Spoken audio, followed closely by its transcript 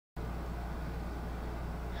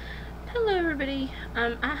Hello everybody.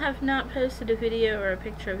 I have not posted a video or a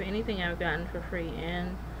picture of anything I've gotten for free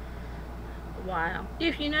in a while.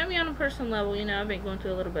 If you know me on a personal level, you know I've been going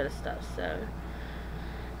through a little bit of stuff,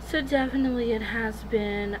 so definitely it has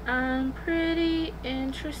been pretty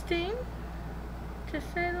interesting, to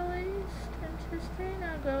say the least. Interesting,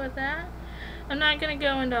 I'll go with that. I'm not going to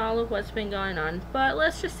go into all of what's been going on, but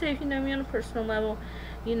let's just say if you know me on a personal level,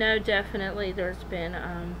 you know definitely there's been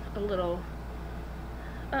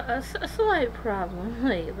a slight problem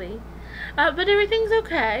lately, but everything's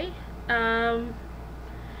okay.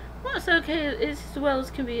 What's okay is as well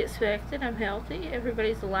as can be expected. I'm healthy,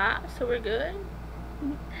 everybody's alive, so we're good.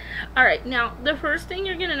 Alright, now the first thing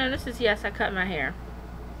you're gonna notice is yes, I cut my hair.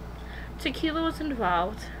 Tequila was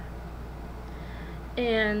involved,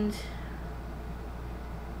 and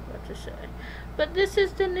what to say, but this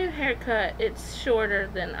is the new haircut. It's shorter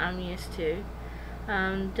than I'm used to.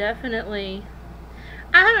 Definitely,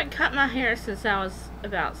 I haven't cut my hair since I was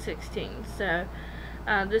about 16, so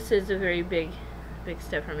this is a very big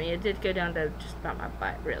step for me. It did go down to just about my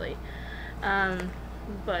butt, really.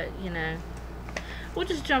 But, you know, we'll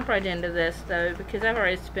just jump right into this, though, because I've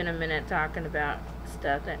already spent a minute talking about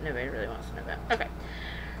stuff that nobody really wants to know about. Okay,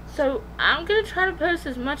 so I'm going to try to post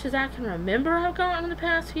as much as I can remember I've gotten in the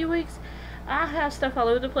past few weeks. I have stuff all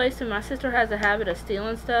over the place, and my sister has a habit of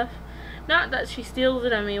stealing stuff. Not that she steals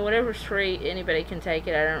it, I mean, whatever's free, anybody can take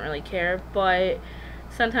it, I don't really care, but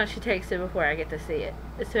sometimes she takes it before I get to see it,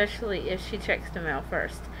 especially if she checks the mail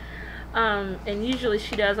first. And usually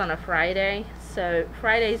she does on a Friday, so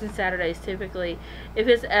Fridays and Saturdays typically, if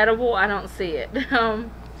it's edible, I don't see it.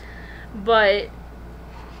 But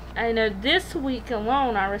I know this week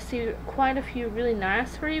alone I received quite a few really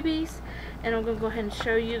nice freebies, and I'm going to go ahead and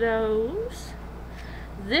show you those.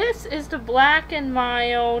 This is the Black and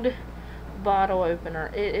Mild bottle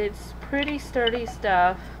opener. It's pretty sturdy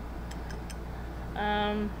stuff.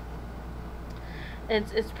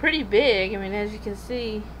 It's pretty big. I mean, as you can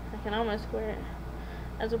see, I can almost wear it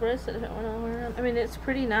as a bracelet if I want to wear it. I mean, it's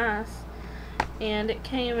pretty nice, and it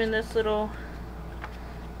came in this little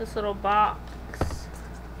box,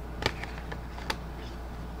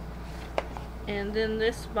 and then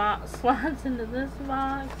this box slides into this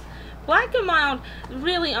box. Black and Mild,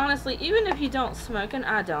 really, honestly, even if you don't smoke, and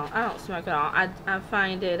I don't smoke at all, I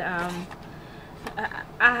find it, I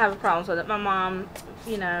have problems with it. My mom,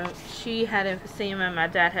 you know, she had emphysema, my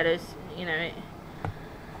dad had,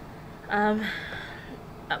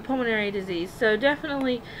 pulmonary disease, so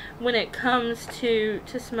definitely when it comes to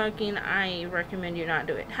smoking, I recommend you not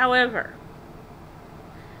do it. However,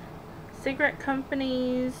 cigarette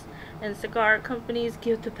companies and cigar companies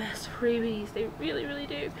give the best freebies. They really, really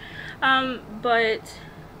do. But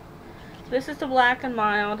this is the Black and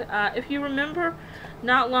Mild. If you remember,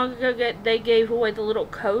 not long ago they gave away the little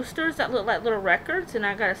coasters that look like little records, and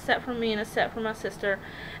I got a set for me and a set for my sister.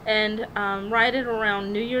 And right at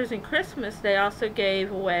around New Year's and Christmas, they also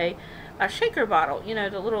gave away a shaker bottle. You know,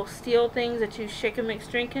 the little steel things that you shake and mix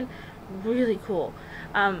drinking. Really cool.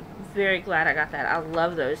 I'm very glad I got that. I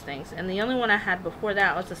love those things. And the only one I had before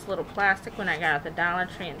that was this little plastic one I got at the Dollar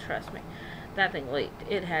Tree, and trust me, that thing leaked.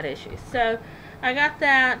 It had issues. So I got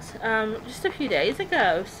that just a few days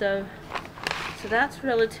ago. So that's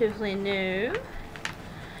relatively new.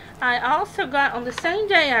 I also got, on the same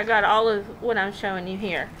day I got all of what I'm showing you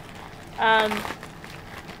here. I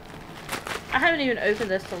haven't even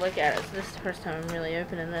opened this to look at it, so this is the first time I'm really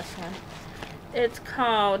opening this one. It's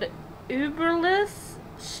called Uberless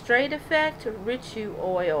Straight Effect Ritu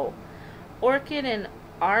Oil, Orchid and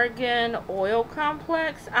Argan Oil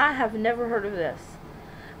Complex. I have never heard of this.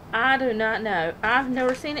 I do not know. I've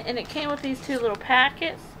never seen it, and it came with these two little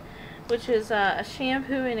packets, which is a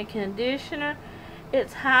shampoo and a conditioner.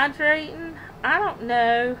 It's hydrating. I don't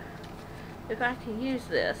know if I can use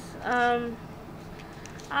this. I'll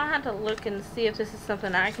have to look and see if this is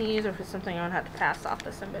something I can use, or if it's something I'm going to have to pass off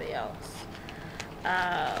to somebody else.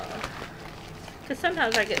 Because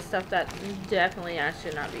sometimes I get stuff that definitely I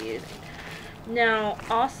should not be using. Now,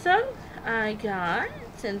 also, I got,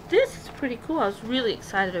 and this is pretty cool, I was really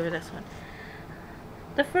excited over this one,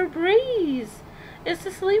 the Febreze. It's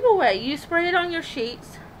the sleep away. You spray it on your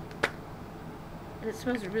sheets, and it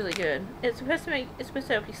smells really good. It's supposed to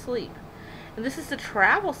help you sleep. And this is the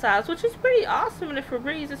travel size, which is pretty awesome in a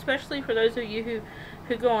Febreze, especially for those of you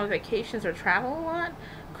who go on vacations or travel a lot.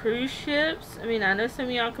 Cruise ships. I mean, I know some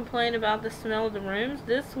of y'all complain about the smell of the rooms.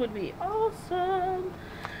 This would be awesome.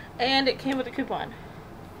 And it came with a coupon.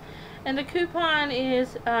 And the coupon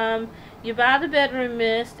is, you buy the bedroom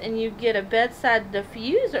mist and you get a bedside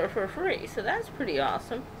diffuser for free. So that's pretty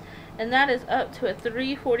awesome. and that is up to a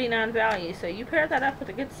 $3.49 value. So you pair that up with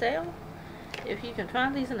a good sale, if you can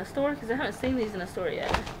find these in a store, because I haven't seen these in a store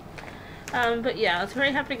yet. But yeah, I was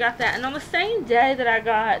very happy I got that. And on the same day that I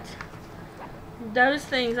got those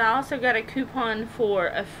things, I also got a coupon for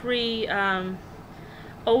a free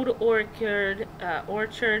Old Orchard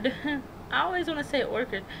orchard. I always want to say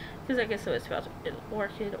orchard because I guess so it's spelled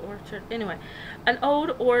orchid, orchard. Anyway, an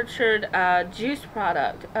Old Orchard juice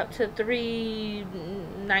product up to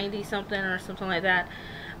 $3.90 something or something like that.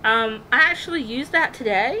 I actually used that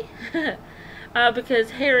today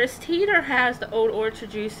because Harris Teeter has the Old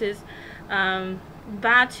Orchard juices.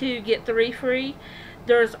 Buy two get three free.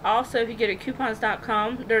 There's also, if you go to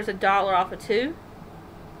coupons.com, there's $1 off of two.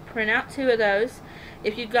 Print out two of those.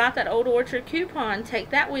 If you got that Old Orchard coupon, take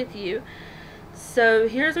that with you. So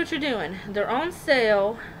here's what you're doing. They're on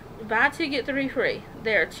sale. Buy two get three free.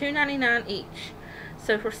 They're $2.99 each.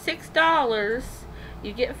 So for $6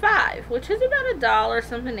 you get 5, which is about $1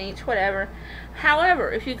 something each, whatever.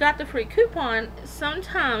 However, if you got the free coupon,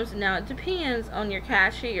 sometimes, now it depends on your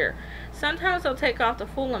cashier, sometimes they'll take off the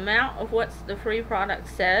full amount of what the free product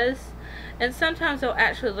says, and sometimes they'll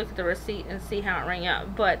actually look at the receipt and see how it rang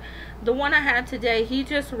up. But the one I had today, he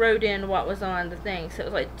just wrote in what was on the thing, so it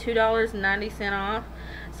was like $2.90 off.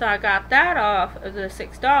 So I got that off of the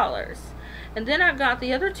 $6, and then I got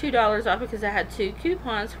the other $2 off because I had 2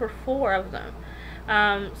 coupons for 4 of them.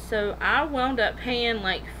 So I wound up paying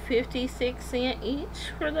like 56 cents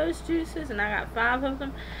each for those juices, and I got 5 of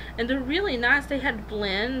them, and they're really nice. They had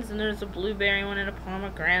blends, and there's a blueberry one and a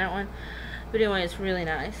pomegranate one, but anyway, it's really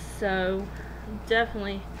nice. So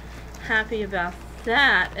definitely happy about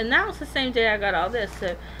that. And that was the same day I got all this,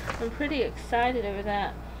 so I'm pretty excited over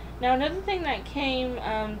that. Now another thing that came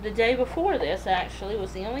the day before this, actually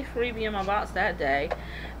was the only freebie in my box that day,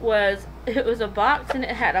 it was a box, and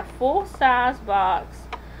it had a full-size box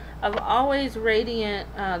of Always Radiant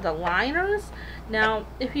the liners. Now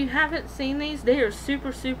if you haven't seen these, they are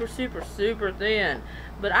super thin,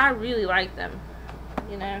 but I really like them.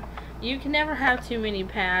 You know, you can never have too many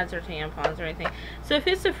pads or tampons or anything. So if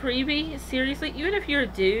it's a freebie, seriously, even if you're a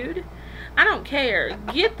dude, I don't care.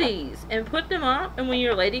 Get these and put them up, and when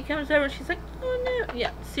your lady comes over, she's like, oh no.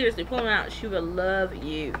 Yeah, seriously, pull them out. She will love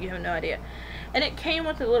you. You have no idea. And it came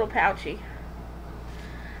with a little pouchy.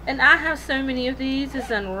 And I have so many of these, it's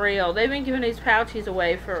unreal. They've been giving these pouchies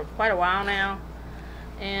away for quite a while now.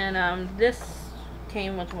 And this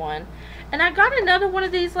came with one. And I got another one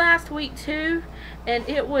of these last week too. And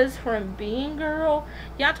it was from Bean Girl.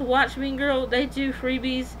 You have to watch Bean Girl. They do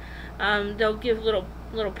freebies. They'll give little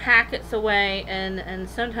packets away, and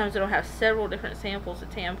sometimes it'll have several different samples of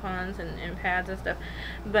tampons and pads and stuff.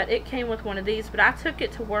 But it came with one of these, but I took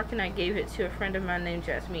it to work and I gave it to a friend of mine named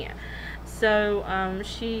Jasmine. So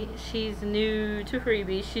she's new to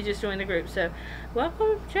Freebies. She just joined the group, so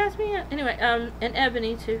welcome, Jasmine. Anyway, and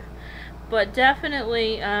Ebony too. But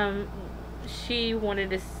definitely she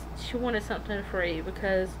wanted something free,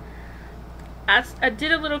 because I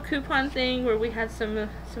did a little coupon thing where we had some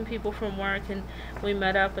people from work, and we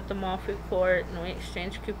met up at the mall food court, and we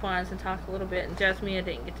exchanged coupons and talked a little bit, and Jasmine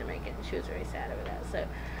didn't get to make it, and she was very sad over that.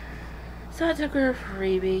 So I took her a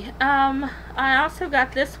freebie. I also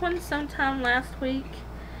got this one sometime last week.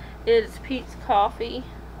 It's Pete's Coffee,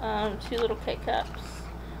 2 little K-Cups.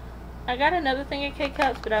 I got another thing of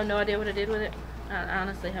K-Cups, but I have no idea what I did with it. I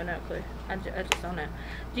honestly have no clue. I just don't know.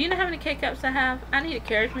 Do you know how many K-Cups I have? I need a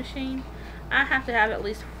carriage machine. I have to have at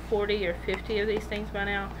least 40 or 50 of these things by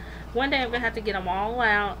now. One day I'm going to have to get them all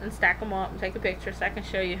out and stack them up and take a picture so I can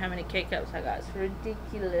show you how many K-Cups I got. It's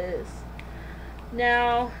ridiculous.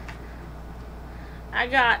 Now, I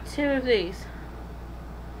got 2 of these.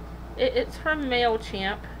 It's from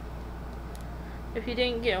MailChimp. If you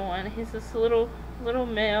didn't get one, he's this little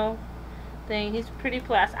mail thing. He's pretty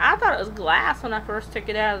plastic. I thought it was glass when I first took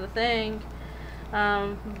it out of the thing.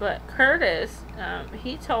 But Curtis,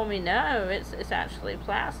 he told me no, it's actually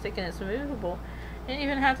plastic and it's movable. It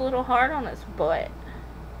even has a little heart on its butt.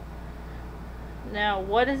 Now,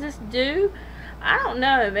 what does this do? I don't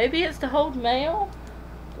know. Maybe it's to hold mail.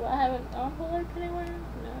 Do I have an envelope anywhere?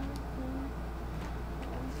 No.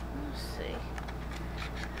 Let's see.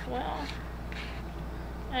 Well,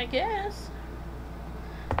 I guess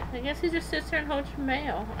he just sits there and holds your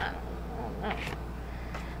mail. I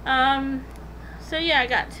don't know. So yeah, I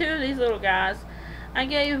got 2 of these little guys. I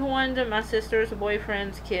gave one to my sister's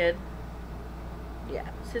boyfriend's kid. Yeah,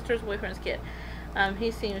 sister's boyfriend's kid.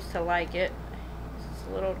 He seems to like it. It's just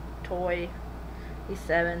a little toy. He's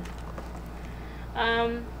 7.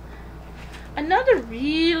 Another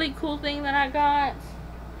really cool thing that I got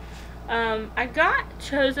I got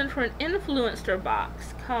chosen for an influencer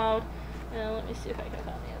box called, let me see if I can find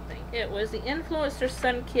the other thing. It was the Influencer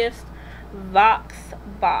Sunkissed Vox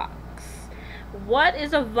box. What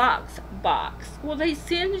is a Vox box? Well, they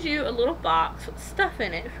send you a little box with stuff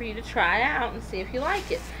in it for you to try out and see if you like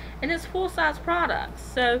it. And it's full-size products.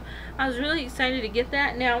 So I was really excited to get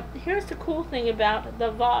that. Now, here's the cool thing about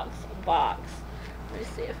the Vox box. Let me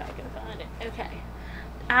see if I can find it. Okay.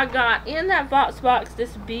 I got in that Vox box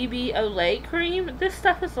this BB Olay cream. This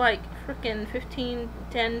stuff is like freaking $15.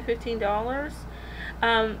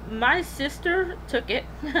 My sister took it.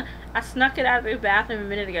 I snuck it out of the bathroom a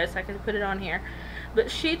minute ago so I could put it on here. But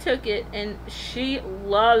she took it and she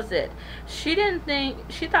loves it. She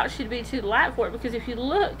thought she'd be too light for it, because if you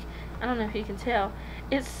look, I don't know if you can tell,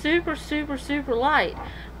 it's super, super, super light.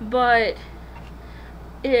 But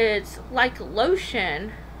it's like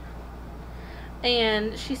lotion.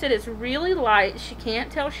 And she said it's really light. She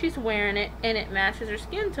can't tell she's wearing it, and it matches her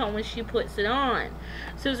skin tone when she puts it on.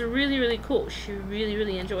 So it's really, really cool. She really,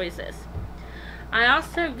 really enjoys this. I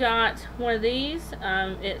also got one of these.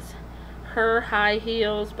 It's Her High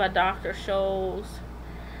Heels by Dr. Scholl's.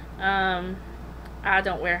 I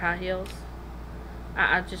don't wear high heels.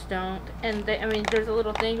 I just don't. And I mean, there's a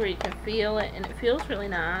little thing where you can feel it, and it feels really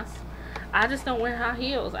nice. I just don't wear high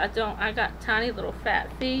heels. I got tiny little fat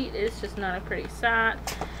feet. It's just not a pretty sight.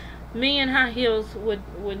 Me and high heels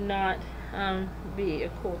would not be a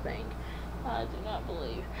cool thing. I do not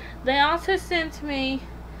believe. They also sent me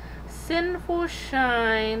Sinful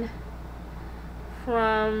Shine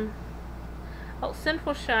from... Oh,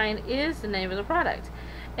 Sinful Shine is the name of the product.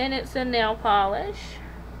 And it's a nail polish.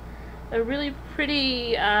 A really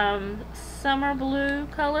pretty summer blue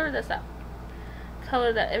color. That's that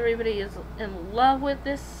color that everybody is in love with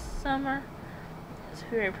this summer. It's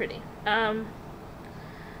very pretty. Now,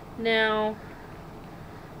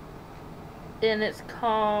 and it's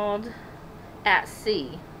called At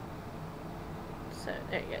Sea. So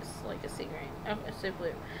there you go, it's like a sea green. Okay, so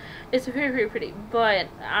blue. It's very, very pretty, but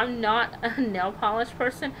I'm not a nail polish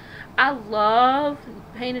person. I love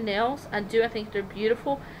painted nails. I do. I think they're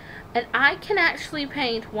beautiful, and I can actually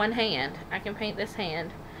paint one hand. I can paint this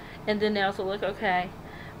hand, and the nails will look okay.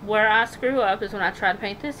 Where I screw up is when I try to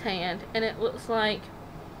paint this hand, and it looks like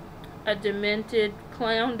a demented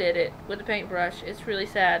clown did it with a paintbrush. It's really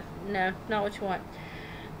sad. No, not what you want.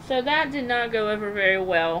 So that did not go over very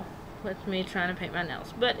well with me trying to paint my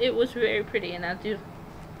nails, but it was very pretty, and I do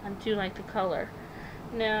like the color.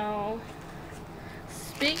 Now,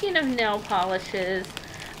 speaking of nail polishes,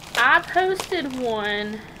 I posted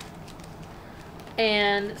one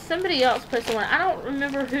and somebody else posted one. I don't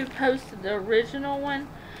remember who posted the original one,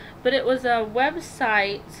 but it was a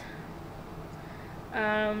website.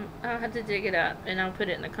 I'll have to dig it up and I'll put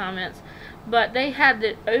it in the comments. But they had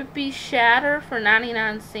the Opie Shatter for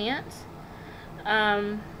 99 cents.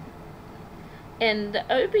 And the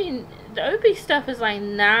Opie stuff is like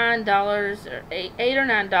 $9 or $8 or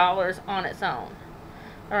 $9 on its own.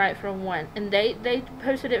 Alright, for one. And they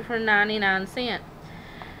posted it for 99 cents.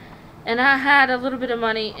 And I had a little bit of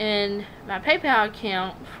money in my PayPal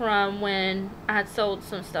account from when I had sold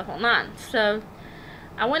some stuff online. So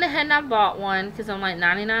I went ahead and I bought one because I'm like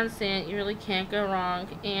 99 cents. You really can't go wrong.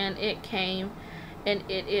 And it came, and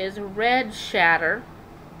it is Red Shatter.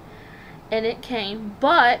 And it came,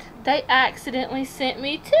 but they accidentally sent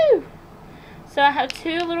me two. So I have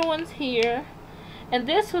two little ones here. And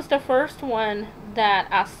this was the first one that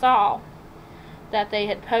I saw that they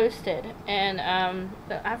had posted. And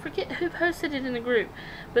I forget who posted it in the group,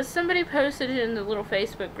 but somebody posted it in the little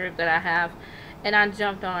Facebook group that I have. And I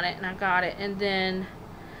jumped on it and I got it. And then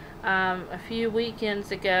a few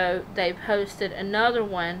weekends ago, they posted another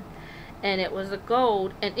one. And it was a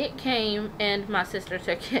gold. And it came, and my sister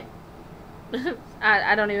took it.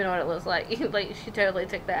 I don't even know what it looks like. Like, she totally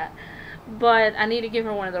took that. But I need to give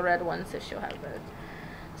her one of the red ones so she'll have both.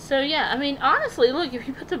 So yeah, I mean, honestly, look, if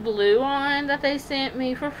you put the blue on that they sent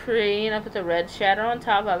me for free, and I put the Red Shatter on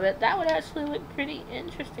top of it, that would actually look pretty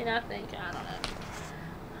interesting, I think. I don't know.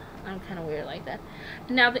 I'm kind of weird like that.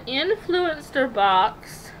 Now, the Influencer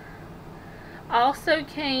box also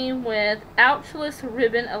came with ouchless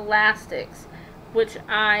ribbon elastics, which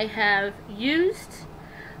I have used.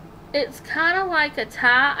 It's kind of like a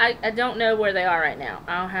tie. I don't know where they are right now.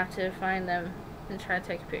 I'll have to find them and try to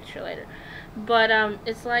take a picture later. But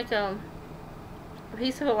it's like a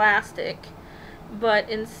piece of elastic, but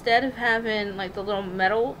instead of having like the little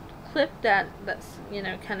metal clip that's, you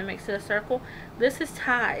know, kind of makes it a circle, this is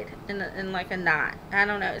tied in like a knot. I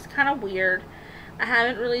don't know. It's kind of weird. I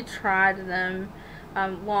haven't really tried them,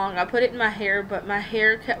 long. I put it in my hair, but my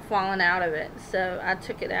hair kept falling out of it, so I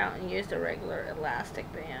took it out and used a regular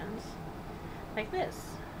elastic bands like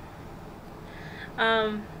this.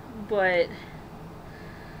 But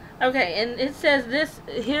okay, and it says this.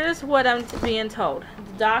 Here's what I'm being told.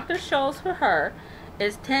 The Dr. Scholl's for her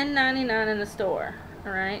is $10.99 in the store.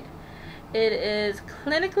 All right. It is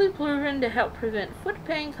clinically proven to help prevent foot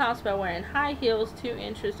pain caused by wearing high heels 2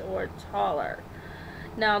 inches or taller.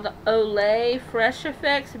 Now the Olay Fresh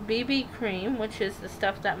Effects BB Cream, which is the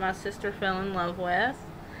stuff that my sister fell in love with,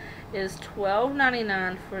 is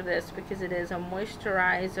 $12.99 for this because it is a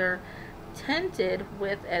moisturizer tinted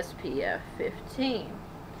with SPF 15.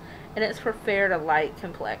 And it's for fair to light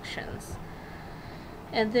complexions.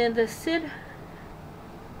 And then the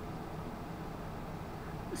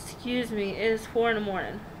excuse me, it is 4 in the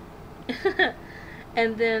morning.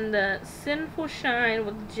 And then the Sinful Shine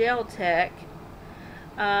with Gel Tech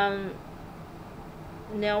nail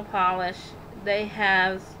polish. They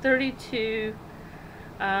have 32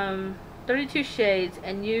 shades,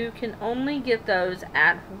 and you can only get those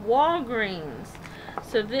at Walgreens.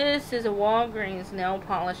 So this is a Walgreens nail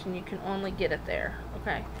polish, and you can only get it there.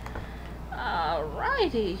 Okay.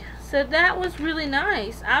 Alrighty. So that was really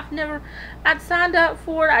nice. I'd signed up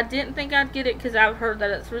for it. I didn't think I'd get it because I've heard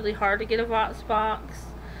that it's really hard to get a Vox box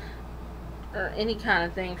or any kind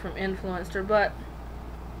of thing from Influencer, but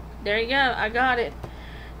there you go. I got it.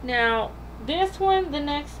 Now, this one, the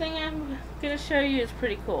next thing I'm going to show you is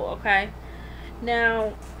pretty cool, okay?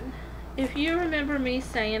 Now, if you remember me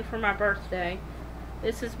saying for my birthday,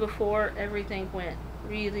 this is before everything went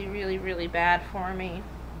really, really, really bad for me.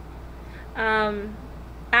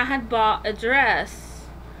 I had bought a dress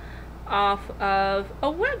off of a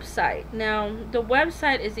website. Now, the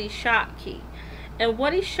website is eShopKey. And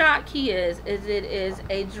what eShopKey is it is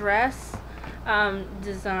a dress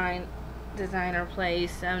designer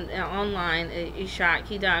place online at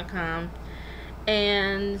eShopKey.com,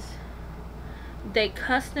 and they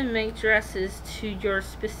custom make dresses to your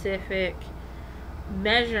specific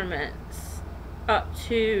measurements up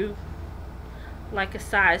to like a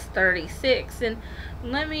size 36. And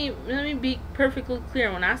let me be perfectly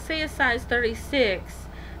clear. When I say a size 36,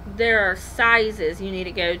 there are sizes you need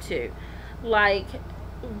to go to. Like,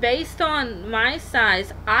 based on my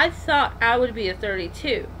size, I thought I would be a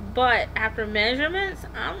 32, but after measurements,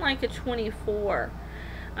 I'm like a 24,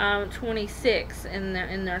 26 in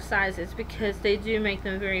their sizes, because they do make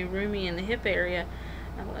them very roomy in the hip area.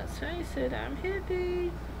 And let's face it, I'm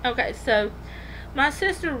hippie. Okay, so my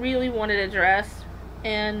sister really wanted a dress,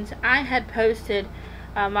 and I had posted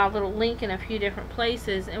my little link in a few different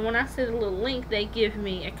places, and when I said a little link, they give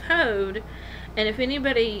me a code, and if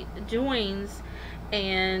anybody joins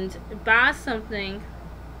and buys something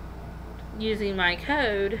using my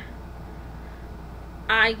code,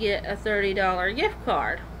 I get a $30 gift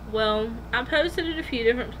card. Well, I posted it a few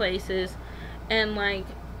different places, and like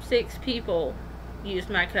 6 people used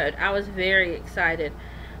my code. I was very excited.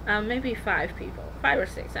 Maybe 5 people, 5 or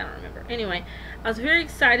 6, I don't remember. Anyway, I was very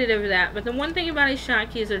excited over that. But the one thing about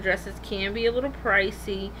eShopKey is their dresses can be a little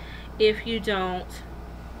pricey if you don't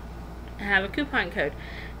have a coupon code.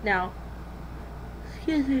 Now,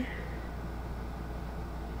 excuse me,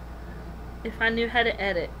 if I knew how to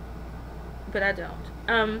edit, but I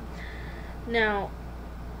don't. Now,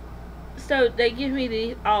 so they give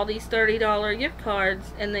me all these $30 gift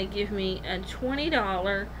cards, and they give me a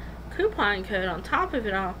 $20 coupon code on top of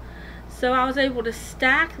it all. So I was able to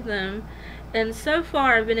stack them, and so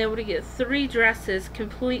far I've been able to get 3 dresses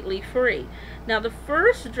completely free. Now, the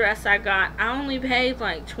first dress I got, I only paid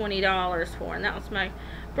like $20 for, and that was my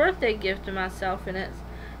birthday gift to myself, and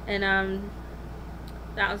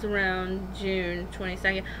that was around June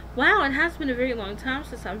 22nd. Wow, it has been a very long time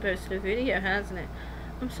since I posted a video, hasn't it?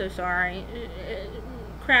 I'm so sorry.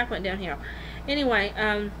 Crap went downhill. Anyway,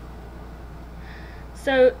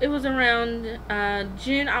 so it was around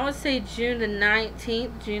June, I would say June the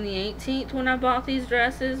 19th, June the 18th when I bought these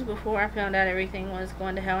dresses, before I found out everything was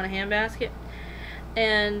going to hell in a handbasket.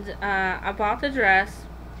 And I bought the dress,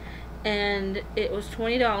 and it was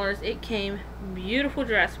 $20. It came, beautiful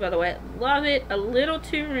dress, by the way. Love it. A little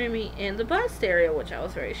too roomy in the bust area, which I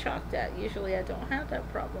was very shocked at. Usually I don't have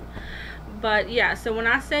that problem. But yeah, so when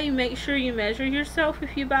I say make sure you measure yourself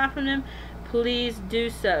if you buy from them, please do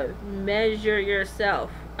so. Measure yourself.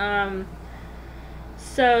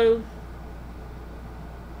 So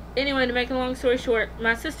anyway, to make a long story short,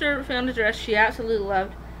 my sister found a dress she absolutely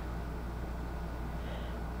loved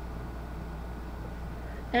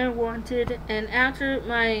and wanted, and after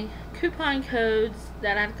my coupon codes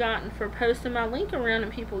that I've gotten for posting my link around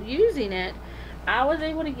and people using it, I was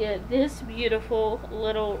able to get this beautiful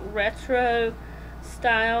little retro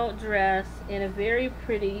style dress in a very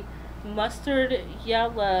pretty mustard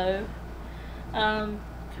yellow,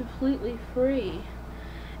 completely free.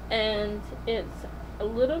 And it's a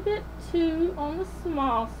little bit too on the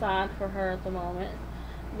small side for her at the moment,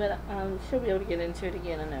 but she'll be able to get into it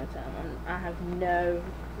again in no time. I have no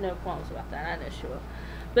qualms about that. I know she will.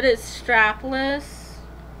 But it's strapless.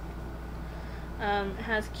 It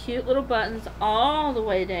has cute little buttons all the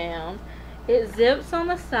way down. It zips on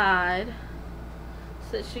the side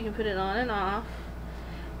so that she can put it on and off.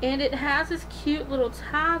 And it has this cute little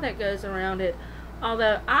tie that goes around it.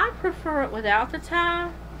 Although I prefer it without the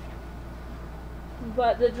tie.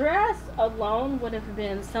 But the dress alone would have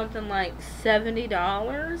been something like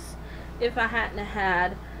 $70 if I hadn't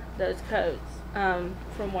had those codes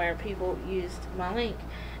from where people used my link.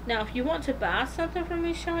 Now, if you want to buy something from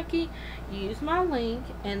me, Shocky, use my link,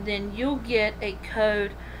 and then you'll get a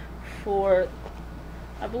code for,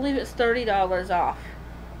 I believe it's $30 off.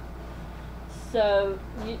 So,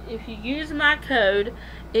 if you use my code,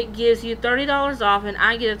 it gives you $30 off, and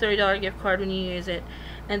I get a $30 gift card when you use it.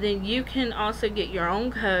 And then you can also get your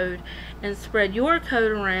own code and spread your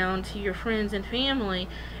code around to your friends and family,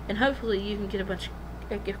 and hopefully you can get a bunch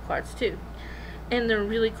of gift cards too. And they're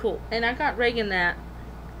really cool. And I got Reagan that.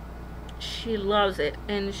 She loves it,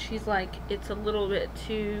 and she's like, it's a little bit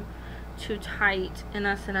too tight. And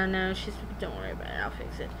I said, I know. She's like, don't worry about it, I'll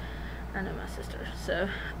fix it. I know my sister. So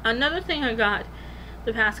another thing I got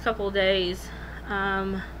the past couple of days,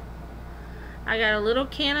 I got a little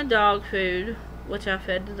can of dog food, which I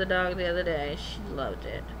fed to the dog the other day. She loved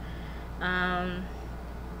it. I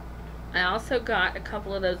also got a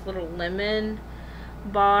couple of those little lemon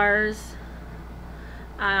bars.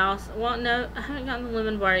 Well, no, I haven't gotten the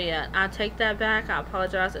lemon bar yet. I take that back. I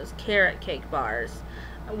apologize. It was carrot cake bars.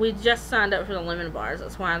 We just signed up for the lemon bars.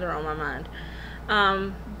 That's why they're on my mind.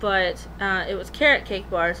 But it was carrot cake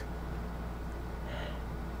bars.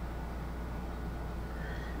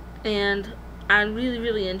 And I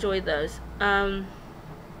really enjoyed those. I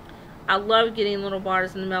love getting little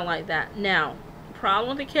bars in the mail like that. Now, the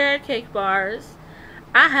problem with the carrot cake bars,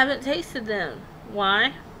 I haven't tasted them.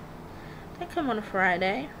 Why? They come on a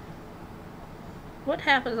Friday. What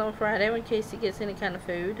happens on Friday when Casey gets any kind of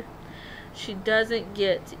food? She doesn't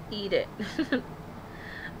get to eat it.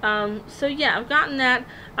 So yeah, I've gotten that.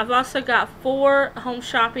 I've also got 4 Home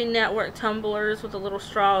Shopping Network tumblers with the little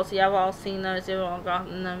straws. Yeah, I've all seen those. You've all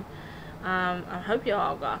gotten them. I hope you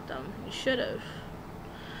all got them. You should have.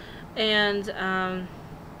 And a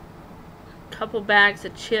couple bags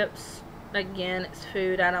of chips. Again, it's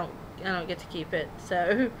food. I don't get to keep it.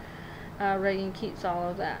 So Reagan keeps all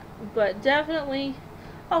of that. But definitely.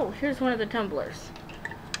 Oh, here's one of the tumblers.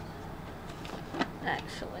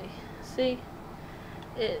 Actually, see.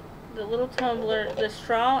 The little tumbler, the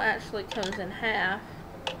straw actually comes in half,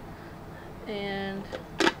 and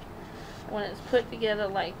when it's put together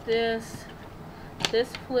like this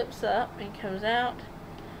flips up and comes out,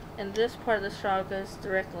 and this part of the straw goes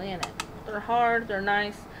directly in it. They're hard, they're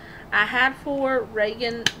nice. I had 4.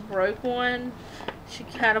 Reagan broke one. She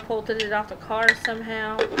catapulted it off the car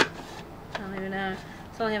somehow. I don't even know.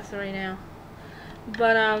 I only have 3 now.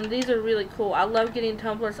 But these are really cool. I love getting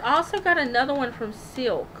tumblers. I also got another one from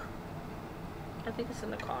Silk. I think it's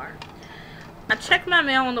in the car. I check my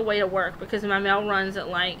mail on the way to work because my mail runs at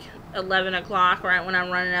like 11 o'clock right when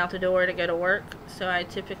I'm running out the door to go to work. So I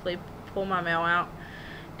typically pull my mail out,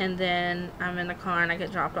 and then I'm in the car and I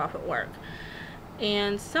get dropped off at work.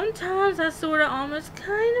 And sometimes I sort of almost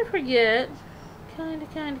kind of forget.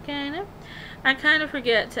 I kind of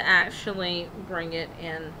forget to actually bring it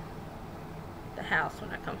in the house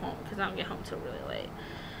when I come home, because I don't get home till really late,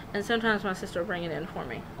 and sometimes my sister will bring it in for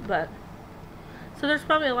me. But so there's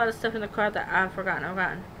probably a lot of stuff in the car that I've forgotten.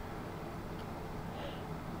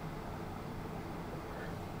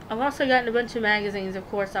 I've also gotten a bunch of magazines. Of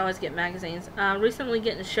course, I always get magazines. Recently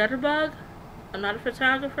getting Shutterbug. I'm not a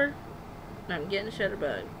photographer. I'm getting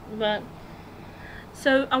Shutterbug. But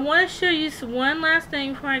so I want to show you one last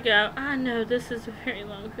thing before I go. I know this is a very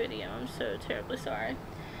long video. I'm so terribly sorry.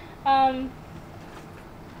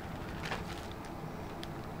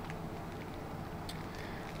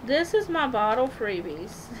 This is my bottle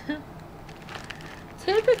freebies.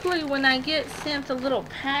 Typically when I get sent the little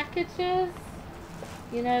packages,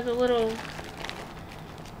 you know, the little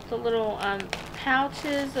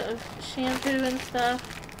pouches of shampoo and stuff,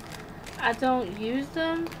 I don't use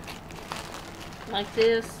them like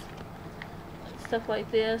this, stuff like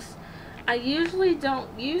this. I usually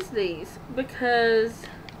don't use these because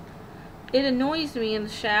it annoys me in the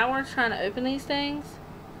shower trying to open these things.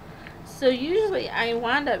 So usually I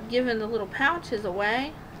wind up giving the little pouches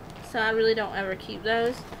away, so I really don't ever keep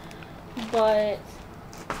those. But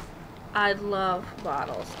I love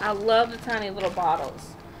bottles. I love the tiny little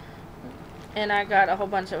bottles. And I got a whole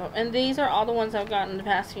bunch of them. And these are all the ones I've gotten in the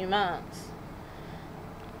past few months.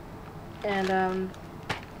 And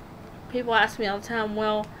people ask me all the time,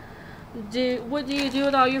 well, what do you do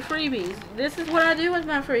with all your freebies? This is what I do with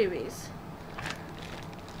my freebies.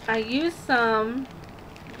 I use some.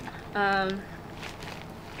 I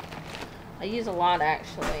use a lot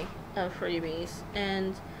actually of freebies,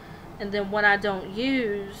 and then what I don't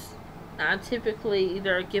use, I typically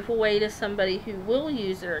either give away to somebody who will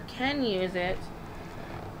use it or can use it,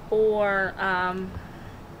 or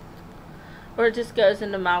it just goes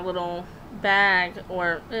into my little bag,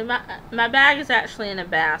 or my bag is actually in a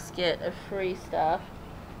basket of free stuff.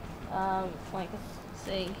 Like, let's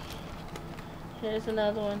see, here's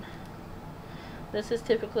another one. This is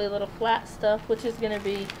typically a little flat stuff, which is going to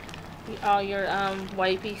be all your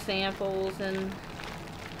wipey samples and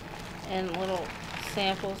little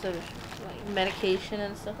samples of like medication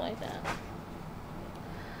and stuff like that.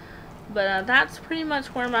 But that's pretty much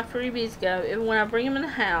where my freebies go. When I bring them in the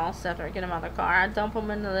house after I get them out of the car, I dump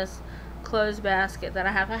them into this closed basket that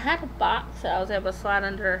I have. I had a box that I was able to slide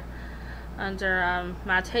under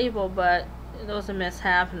my table, but there was a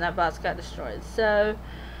mishap and that box got destroyed. So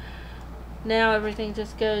now everything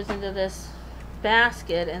just goes into this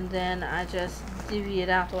basket, and then I just divvy it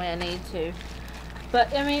out the way I need to.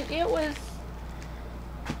 But I mean,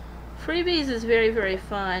 Freebies is very, very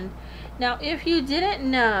fun. Now, if you didn't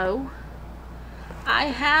know, I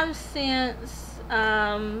have since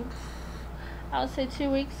I would say 2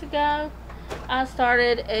 weeks ago, I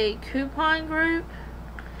started a coupon group.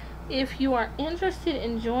 If you are interested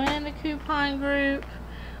in joining the coupon group,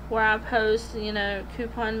 where I post, you know,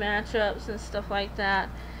 coupon matchups and stuff like that,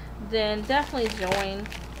 then definitely join,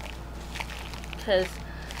 because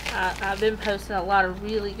I've been posting a lot of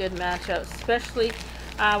really good matchups. Especially,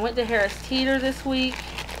 I went to Harris Teeter this week.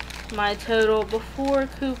 My total before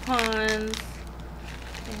coupons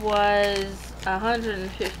was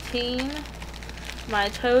 115. My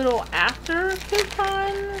total after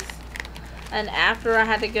coupons, and after I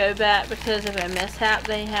had to go back because of a mishap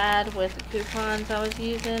they had with the coupons I was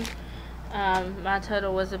using, my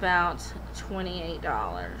total was about $28.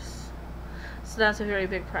 So that's a very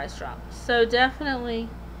big price drop. So definitely,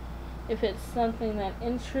 if it's something that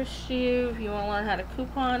interests you, if you want to learn how to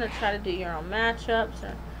coupon or try to do your own matchups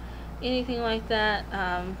or anything like that,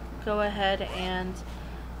 go ahead and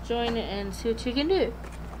join it and see what you can do.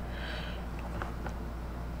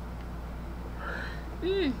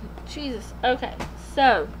 Jesus. Okay,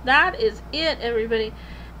 so that is it, everybody.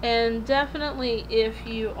 And definitely, if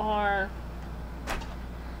you're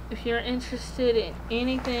interested in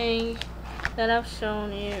anything that I've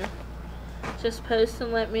shown you, just post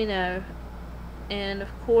and let me know. And of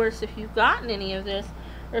course, if you've gotten any of this,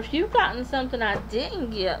 or if you've gotten something I didn't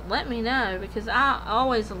get, let me know, because I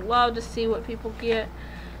always love to see what people get.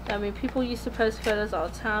 I mean, people used to post photos all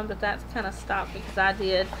the time, but that's kind of stopped because I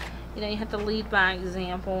did. You know, you have to lead by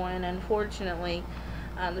example, and unfortunately,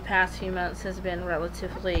 the past few months has been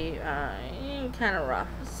relatively kind of rough.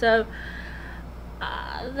 So,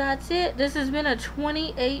 that's it. This has been a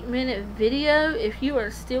 28-minute video. If you are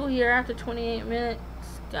still here after 28 minutes,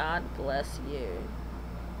 God bless you.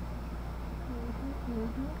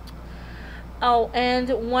 Oh,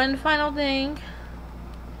 and one final thing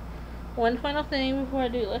before I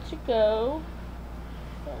do let you go.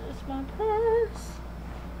 There's my purse.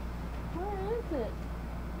 Where is it?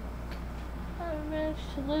 I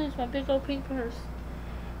managed to lose my big old pink purse.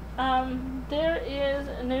 There is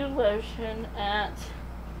a new lotion at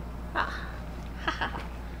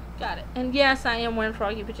got it. And yes, I am wearing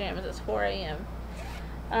froggy pajamas. It's 4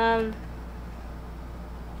 a.m.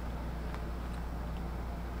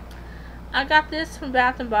 I got this from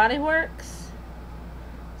Bath and Body Works.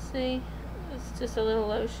 See, it's just a little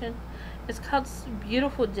lotion. It's called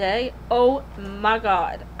Beautiful Day. Oh my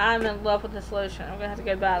God, I'm in love with this lotion. I'm gonna have to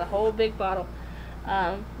go buy the whole big bottle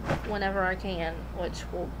whenever I can, which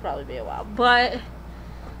will probably be a while. But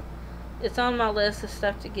it's on my list of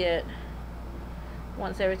stuff to get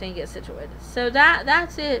once everything gets situated. So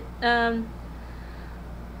that's it. I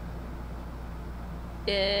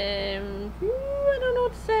don't know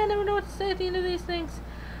what to say. I never know what to say at the end of these things.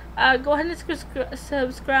 Go ahead and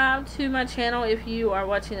subscribe to my channel if you are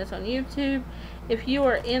watching this on YouTube. If you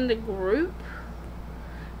are in the group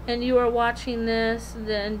and you are watching this,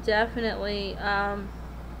 then definitely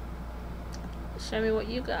show me what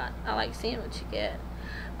you got. I like seeing what you get.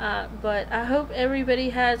 But I hope everybody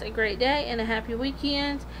has a great day and a happy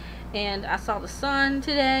weekend. And I saw the sun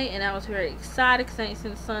today, and I was very excited because I ain't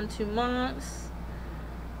seen the sun 2 months.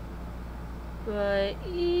 But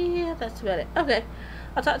yeah, that's about it. Okay,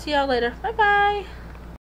 I'll talk to y'all later. Bye bye.